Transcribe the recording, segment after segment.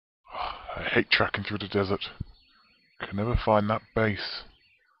I hate tracking through the desert. Can never find that base.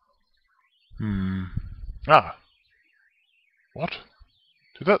 Ah. What?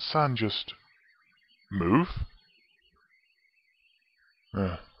 Did that sand just move?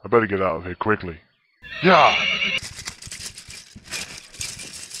 I better get out of here quickly. Yeah!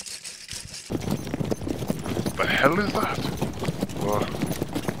 The hell is that?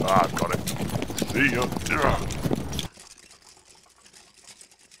 I've got it. See ya.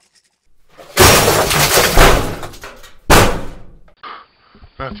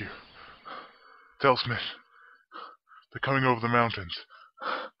 Matthew, tell Smith. They're coming over the mountains.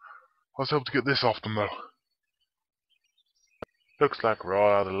 Let's hope to get this off them, though. Looks like we're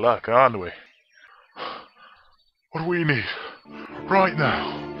all out of luck, aren't we? What we need, right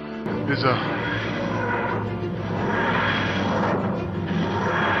now, is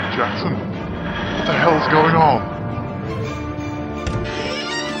Jackson? What the hell's going on?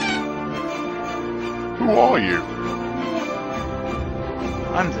 Who are you?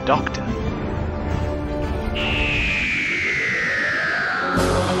 I'm the doctor.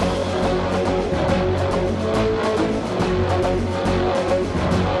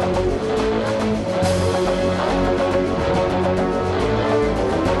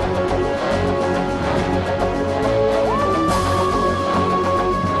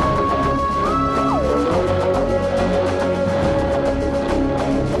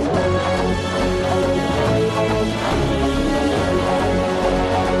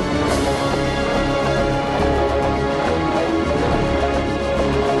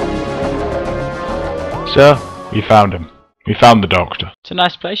 Sir, we found him. We found the doctor. It's a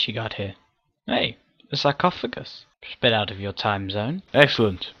nice place you got here. Hey, a sarcophagus. It's a bit out of your time zone.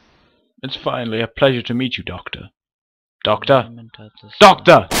 Excellent. It's finally a pleasure to meet you, Doctor. Doctor?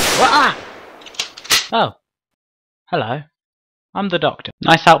 Doctor! Ah! Oh. Hello. I'm the doctor.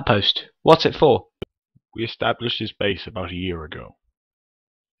 Nice outpost. What's it for? We established this base about a year ago.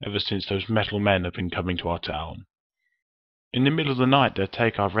 Ever since those metal men have been coming to our town. In the middle of the night they'd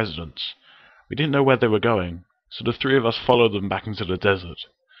take our residence. We didn't know where they were going, so the three of us followed them back into the desert.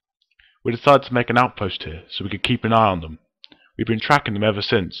 We decided to make an outpost here, so we could keep an eye on them. We've been tracking them ever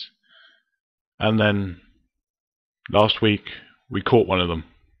since. And then, last week, we caught one of them.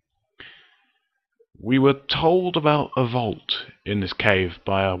 We were told about a vault in this cave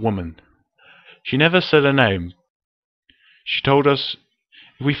by a woman. She never said her name. She told us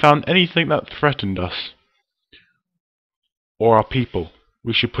if we found anything that threatened us, or our people,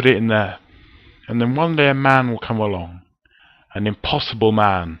 we should put it in there. And then one day a man will come along, an impossible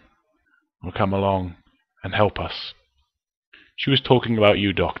man will come along and help us. She was talking about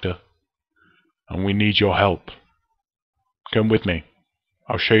you, Doctor, and we need your help. Come with me.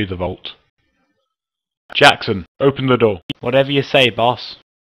 I'll show you the vault. Jackson, open the door. Whatever you say, boss.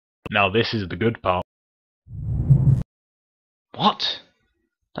 Now this is the good part. What?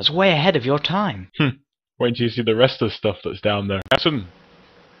 That's way ahead of your time. Wait till you see the rest of the stuff that's down there. Jackson,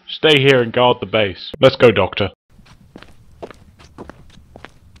 stay here and guard the base. Let's go, Doctor.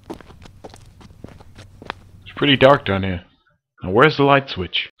 It's pretty dark down here. Now where's the light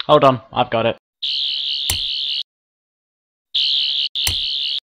switch? Hold on, I've got it.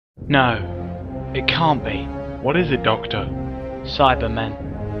 No, it can't be. What is it, Doctor? Cybermen.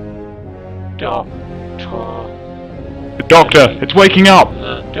 Doctor. Doctor, it's waking up!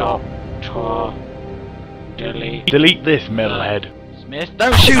 Doctor. Delete this, metalhead. Smith,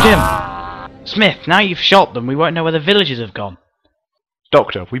 don't shoot him! Smith, now you've shot them, we won't know where the villagers have gone.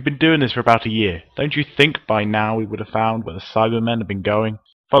 Doctor, we've been doing this for about a year. Don't you think by now we would have found where the Cybermen have been going?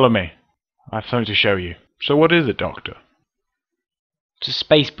 Follow me. I have something to show you. So what is it, Doctor? It's a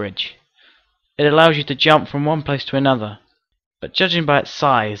space bridge. It allows you to jump from one place to another. But judging by its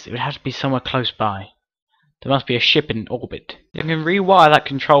size, it would have to be somewhere close by. There must be a ship in orbit. If I can rewire that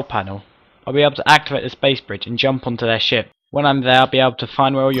control panel, I'll be able to activate the space bridge and jump onto their ship. When I'm there, I'll be able to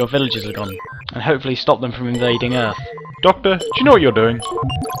find where all your villagers have gone, and hopefully stop them from invading Earth. Doctor, do you know what you're doing?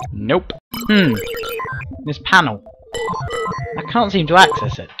 Nope. This panel. I can't seem to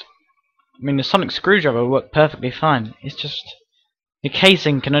access it. I mean, the sonic screwdriver will work perfectly fine. It's just... the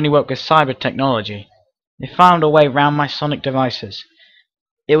casing can only work with cyber technology. They found a way around my sonic devices.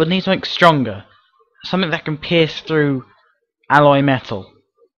 It would need something stronger. Something that can pierce through alloy metal.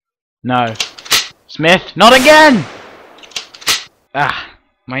 No. Smith, not again! Ah,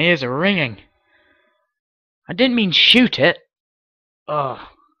 my ears are ringing. I didn't mean shoot it. Ugh.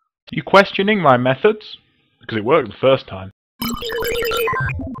 You questioning my methods? Because it worked the first time.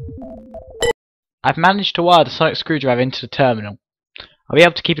 I've managed to wire the sonic screwdriver into the terminal. I'll be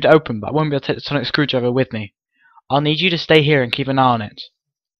able to keep it open, but I won't be able to take the sonic screwdriver with me. I'll need you to stay here and keep an eye on it.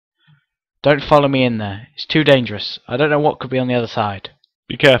 Don't follow me in there. It's too dangerous. I don't know what could be on the other side.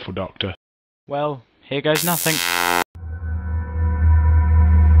 Be careful, Doctor. Well, here goes nothing.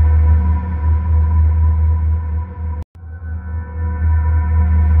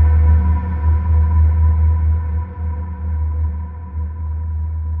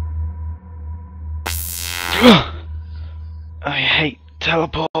 I hate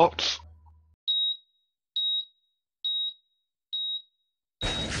teleports.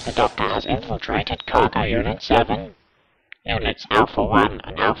 The Doctor has infiltrated Cargo Unit 7. Units Alpha 1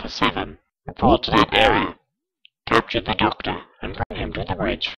 and Alpha 7 report to that area. Capture the Doctor and bring him to the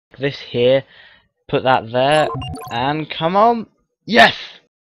bridge. This here, put that there, and come on. Yes!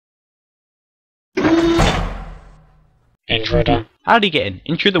 Intruder. How'd he get in?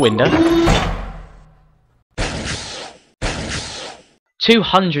 In through the window?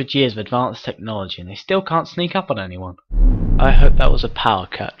 200 years of advanced technology and they still can't sneak up on anyone. I hope that was a power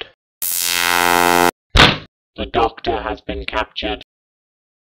cut. The Doctor has been captured.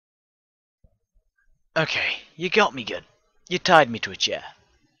 Okay, you got me good. You tied me to a chair.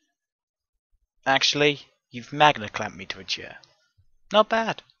 Actually, you've magna clamped me to a chair. Not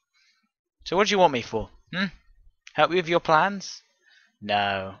bad. So what do you want me for? Help you with your plans?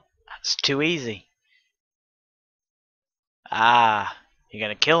 No, that's too easy. Ah, you're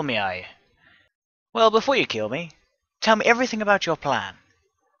gonna kill me, are you? Well, before you kill me, tell me everything about your plan.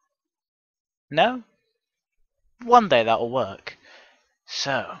 No? One day that'll work.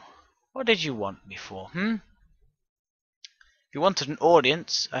 So, what did you want me for, If you wanted an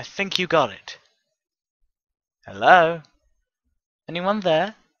audience, I think you got it. Hello? Anyone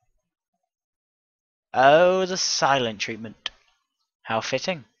there? Oh, the silent treatment. How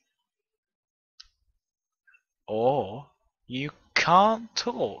fitting. Or you can't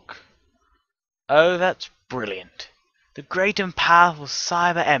talk. Oh, that's brilliant. The great and powerful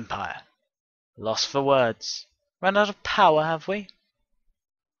cyber empire. Lost for words. Run out of power, have we?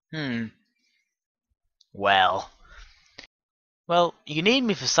 Well, you need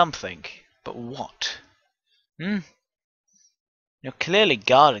me for something, but what? You're clearly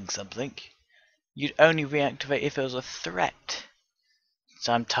guarding something. You'd only reactivate if it was a threat. Since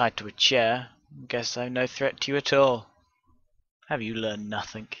I'm tied to a chair, I guess I'm no threat to you at all. Have you learned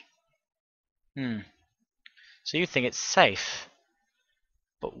nothing? So you think it's safe?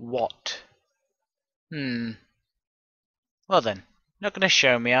 But what? Well then, not gonna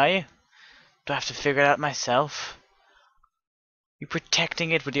show me, are you? Do I have to figure it out myself? You're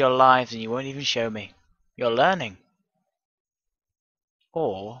protecting it with your lives and you won't even show me. You're learning.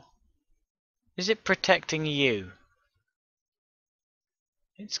 Or is it protecting you?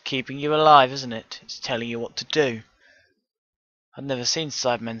 It's keeping you alive, isn't it? It's telling you what to do. I've never seen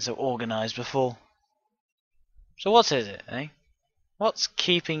Cybermen so organized before. So what is it, eh? What's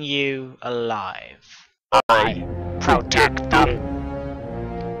keeping you alive? I protect them.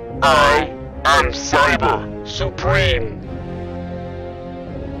 I am Cyber Supreme.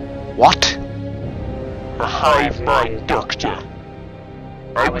 What? A hive mind Doctor.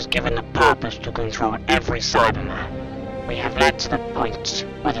 I was given the purpose to control every Cyberman. We have led to the point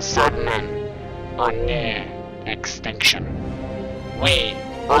where the Cybermen are near extinction. We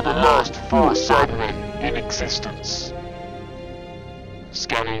are the last 4 Cybermen in existence.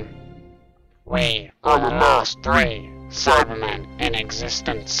 Scanning. We are the last 3 Cybermen in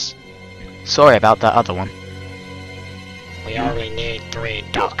existence. Sorry about that other one. We only need 3,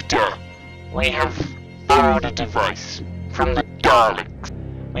 Doctor. We have borrowed a device from the Daleks.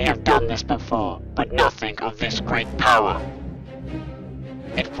 We have done this before, but nothing of this great power.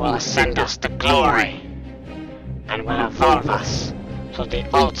 It will ascend us to glory, and will evolve us to the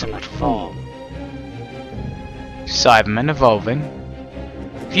ultimate form. Cybermen evolving?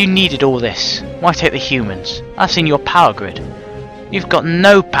 If you needed all this, why take the humans? I've seen your power grid. You've got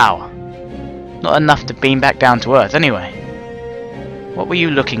no power. Not enough to beam back down to Earth anyway. What were you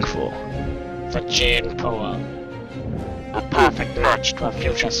looking for? The gene pool. A perfect match to a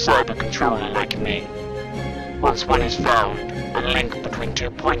future cyber controller like me. Once one is found, a link between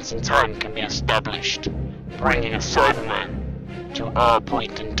 2 points in time can be established, bringing a Cyberman to our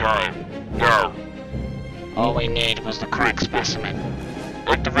point in time. Now, all we need was the correct specimen.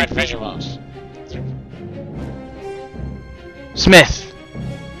 Activate visuals. Smith!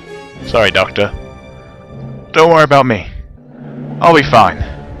 Sorry, Doctor. Don't worry about me. I'll be fine.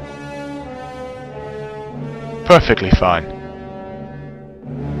 Perfectly fine.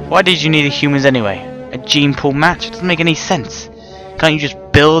 Why did you need the humans anyway? A gene pool match? It doesn't make any sense. Can't you just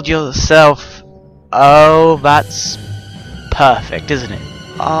build yourself? Oh, that's perfect, isn't it?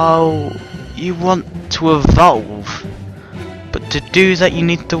 Oh, you want to evolve? But to do that you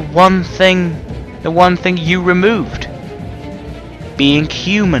need the one thing you removed. Being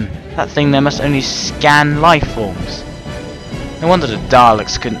human. That thing there must only scan life forms. No wonder the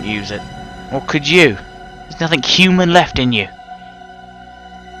Daleks couldn't use it. Or could you? There's nothing human left in you.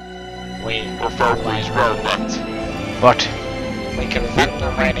 We have always known that. What? We can vent the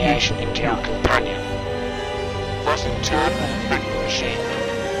radiation into your companion. First in turn, vent the machine.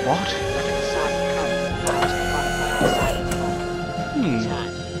 What?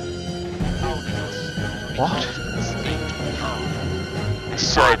 What?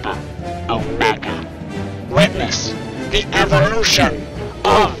 Cyber Omega. Witness the evolution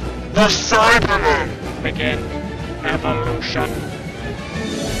of the Cybermen. Begin evolution.